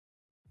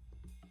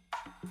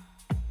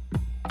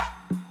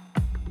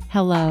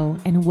Hello,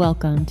 and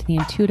welcome to the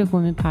Intuitive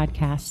Women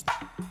Podcast.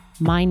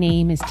 My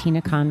name is Tina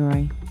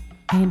Conroy.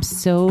 I am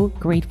so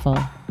grateful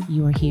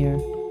you are here.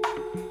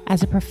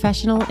 As a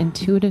professional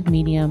intuitive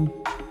medium,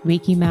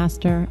 Reiki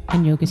master,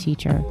 and yoga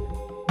teacher,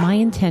 my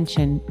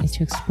intention is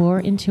to explore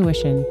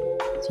intuition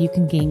so you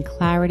can gain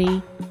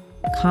clarity,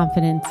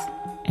 confidence,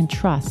 and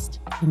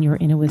trust in your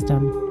inner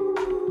wisdom.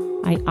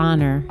 I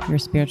honor your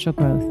spiritual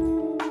growth.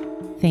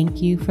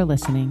 Thank you for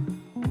listening.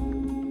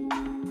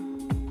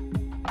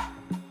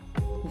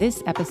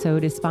 This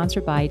episode is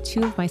sponsored by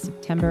two of my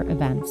September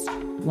events,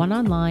 one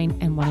online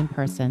and one in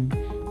person.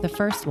 The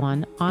first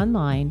one,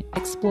 online,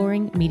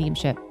 Exploring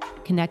Mediumship,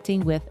 Connecting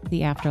with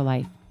the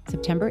Afterlife,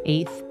 September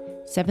 8th,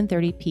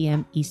 7:30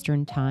 p.m.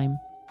 Eastern Time.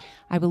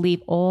 I will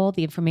leave all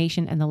the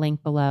information and the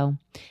link below.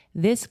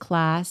 This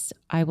class,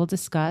 I will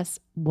discuss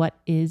what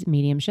is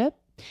mediumship,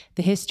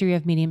 the history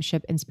of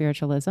mediumship and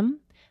spiritualism,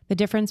 the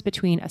difference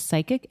between a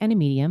psychic and a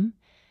medium,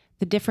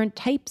 the different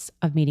types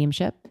of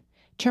mediumship,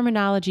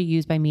 terminology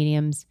used by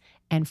mediums,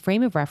 and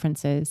frame of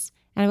references.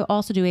 And I will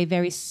also do a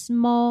very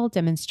small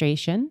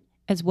demonstration,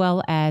 as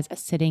well as a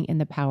sitting in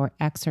the power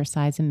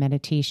exercise and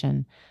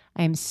meditation.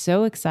 I am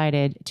so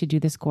excited to do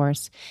this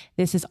course.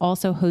 This is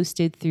also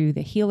hosted through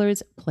the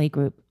Healers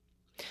Playgroup.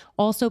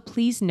 Also,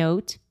 please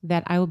note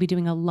that I will be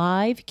doing a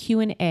live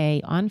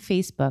Q&A on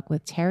Facebook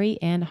with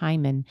Terry Ann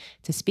Hyman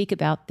to speak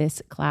about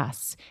this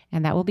class.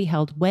 And that will be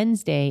held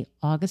Wednesday,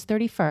 August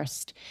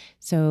 31st.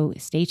 So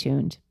stay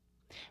tuned.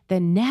 The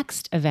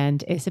next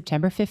event is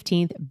September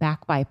 15th,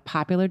 back by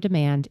popular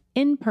demand,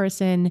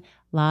 in-person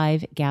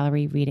live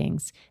gallery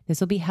readings. This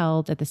will be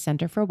held at the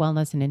Center for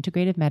Wellness and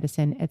Integrative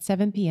Medicine at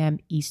 7 p.m.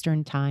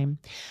 Eastern Time.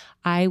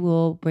 I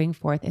will bring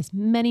forth as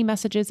many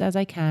messages as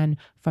I can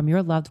from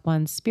your loved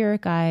ones,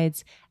 spirit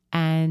guides,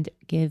 and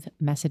give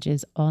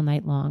messages all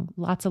night long.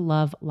 Lots of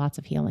love, lots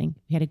of healing.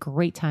 We had a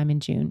great time in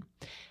June.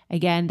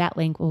 Again, that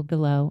link will be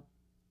below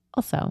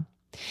also.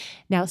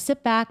 Now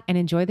sit back and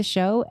enjoy the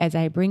show as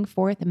I bring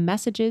forth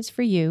messages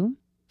for you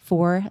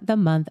for the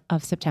month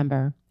of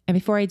September. And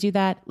before I do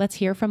that, let's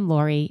hear from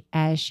Lori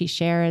as she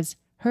shares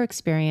her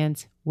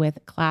experience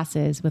with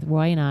classes with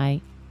Roy and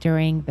I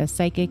during the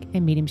Psychic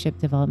and Mediumship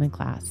Development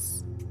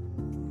class.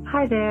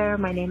 Hi there,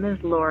 my name is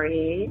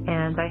Lori,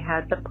 and I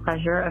had the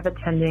pleasure of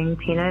attending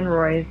Tina and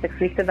Roy's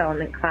 6-week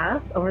development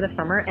class over the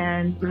summer.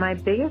 And my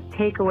biggest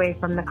takeaway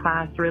from the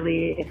class,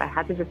 really, if I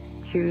had to just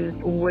choose,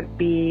 would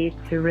be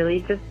to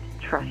really just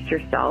trust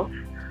yourself.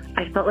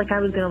 I felt like I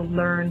was going to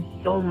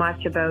learn so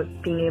much about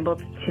being able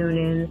to tune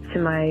in to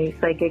my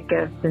psychic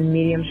gifts and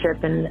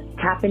mediumship and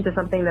tap into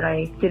something that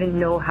I didn't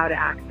know how to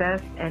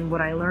access. And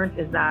what I learned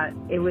is that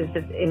it was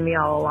just in me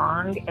all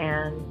along,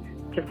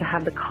 and just to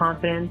have the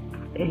confidence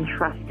in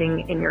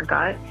trusting in your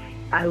gut.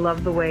 I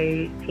love the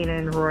way Tina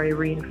and Roy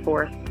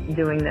reinforced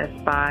doing this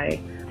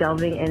by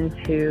delving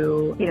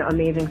into,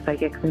 amazing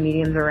psychics and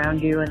mediums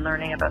around you and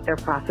learning about their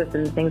process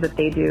and the things that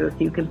they do so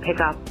you can pick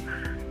up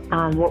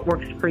what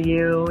works for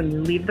you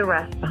and leave the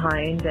rest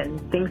behind,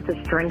 and things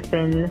to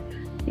strengthen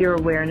your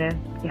awareness,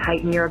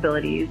 heighten your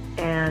abilities,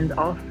 and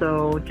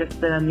also just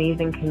the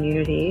amazing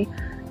community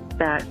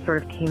that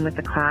sort of came with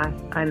the class.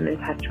 I'm in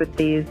touch with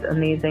these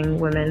amazing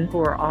women who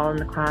are all in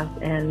the class,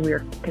 and we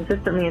are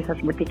consistently in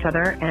touch with each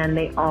other, and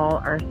they all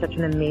are such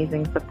an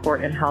amazing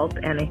support and help.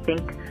 And I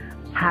think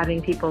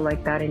having people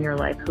like that in your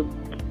life who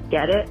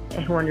get it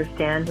and who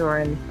understand, who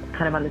are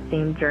kind of on the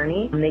same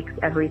journey, makes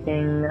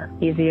everything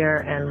easier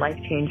and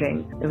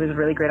life-changing. It was a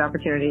really great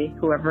opportunity.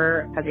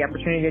 Whoever has the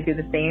opportunity to do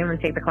the same and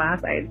take the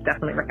class, I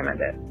definitely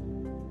recommend it.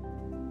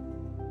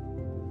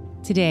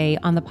 Today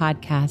on the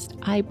podcast,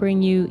 I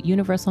bring you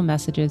universal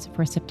messages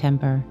for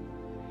September.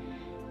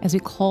 As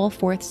we call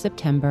forth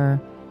September,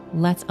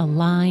 let's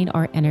align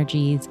our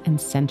energies and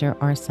center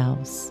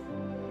ourselves.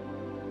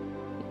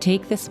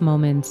 Take this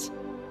moment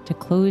to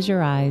close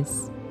your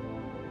eyes,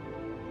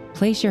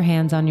 place your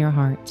hands on your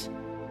heart,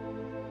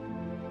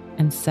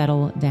 and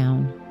settle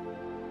down.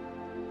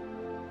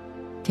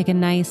 Take a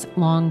nice,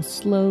 long,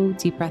 slow,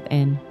 deep breath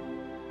in,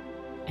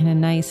 and a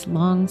nice,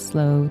 long,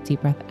 slow,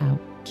 deep breath out.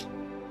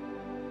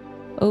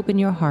 Open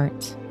your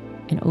heart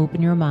and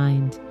open your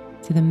mind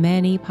to the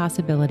many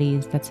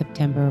possibilities that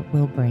September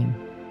will bring.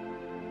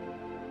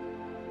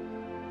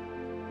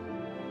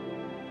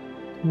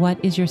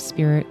 What is your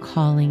spirit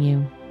calling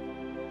you?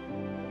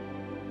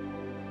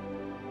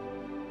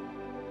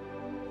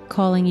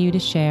 Calling you to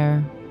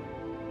share,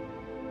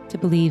 to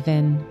believe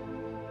in,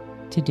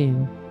 to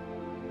do.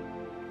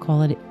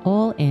 Call it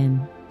all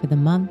in for the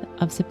month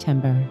of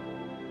September.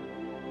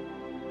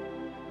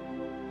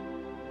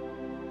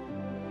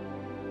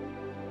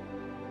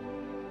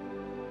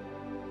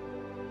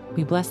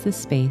 We bless this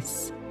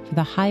space for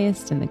the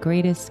highest and the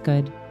greatest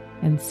good,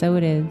 and so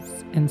it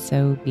is, and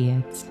so be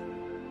it.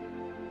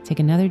 Take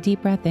another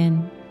deep breath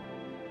in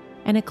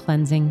and a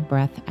cleansing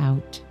breath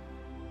out.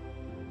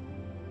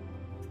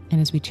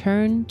 And as we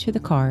turn to the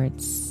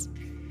cards,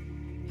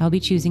 I'll be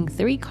choosing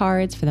 3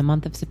 cards for the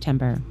month of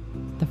September.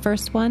 The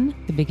first one,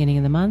 the beginning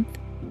of the month.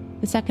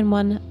 The second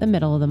one, the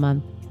middle of the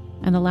month.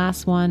 And the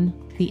last one,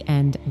 the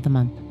end of the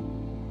month.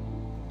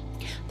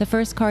 The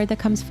first card that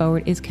comes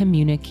forward is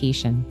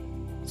communication.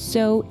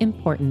 So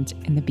important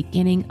in the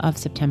beginning of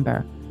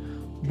September.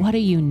 What are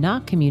you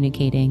not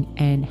communicating,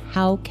 and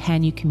how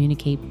can you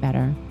communicate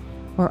better?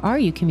 Or are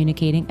you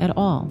communicating at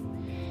all?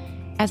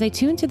 As I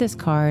tune to this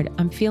card,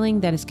 I'm feeling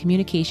that it's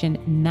communication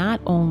not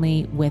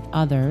only with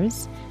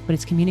others, but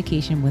it's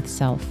communication with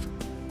self.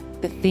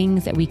 The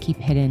things that we keep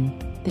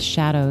hidden, the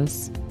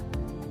shadows.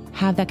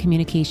 Have that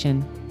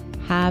communication.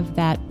 Have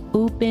that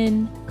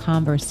open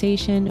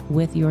conversation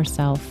with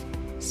yourself.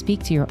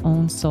 Speak to your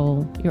own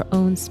soul, your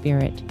own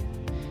spirit.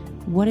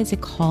 What is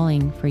it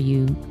calling for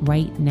you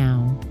right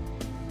now?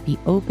 Be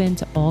open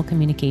to all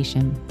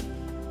communication.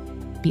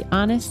 Be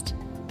honest,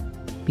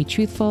 be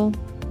truthful,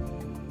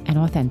 and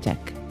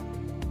authentic.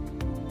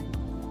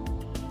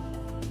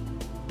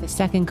 The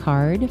second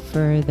card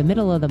for the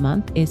middle of the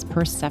month is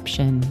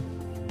perception.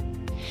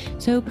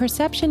 So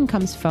perception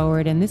comes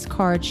forward, and this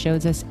card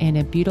shows us in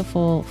a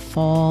beautiful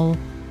fall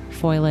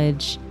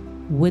foliage,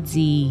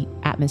 woodsy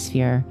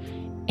atmosphere.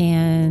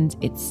 And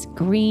it's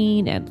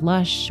green and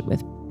lush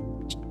with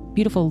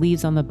beautiful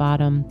leaves on the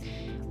bottom.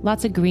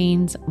 Lots of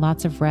greens,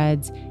 lots of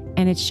reds,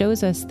 and it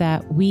shows us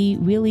that we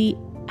really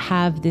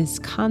have this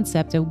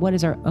concept of what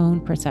is our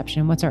own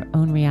perception, what's our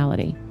own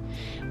reality.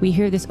 We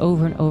hear this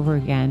over and over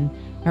again.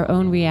 Our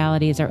own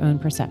reality is our own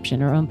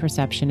perception. Our own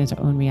perception is our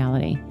own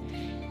reality.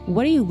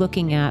 What are you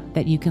looking at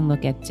that you can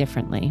look at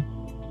differently?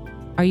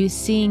 Are you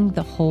seeing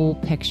the whole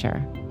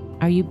picture?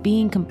 Are you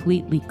being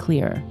completely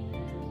clear?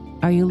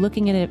 Are you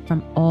looking at it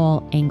from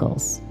all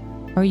angles?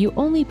 Or are you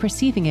only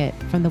perceiving it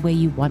from the way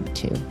you want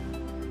to?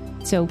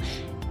 So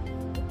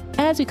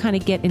as we kind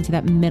of get into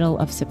that middle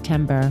of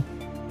September,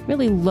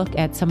 really look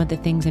at some of the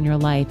things in your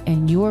life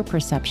and your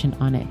perception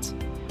on it.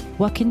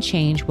 What can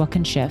change, what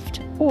can shift,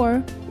 or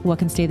what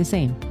can stay the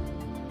same?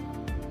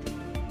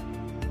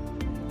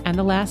 And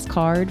the last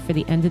card for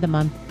the end of the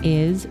month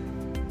is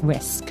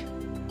risk.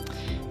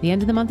 The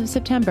end of the month of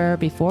September,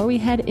 before we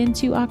head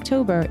into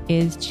October,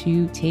 is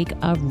to take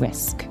a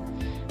risk.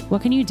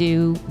 What can you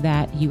do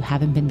that you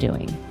haven't been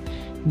doing?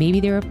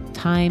 Maybe there are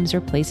times or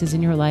places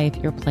in your life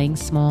you're playing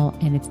small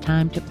and it's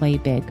time to play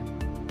big.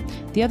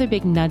 The other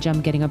big nudge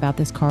I'm getting about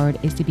this card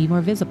is to be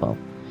more visible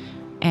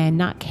and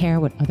not care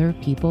what other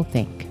people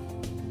think.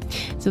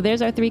 So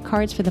there's our 3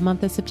 cards for the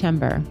month of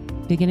September.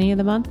 Beginning of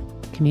the month,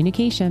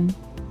 communication.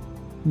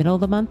 Middle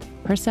of the month,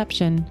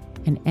 perception.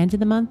 And end of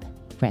the month,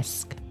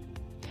 risk.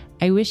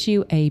 I wish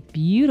you a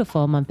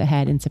beautiful month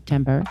ahead in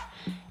September.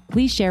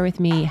 Please share with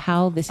me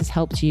how this has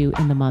helped you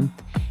in the month,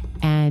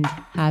 and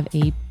have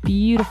a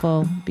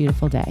beautiful,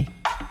 beautiful day.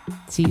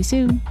 See you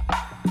soon.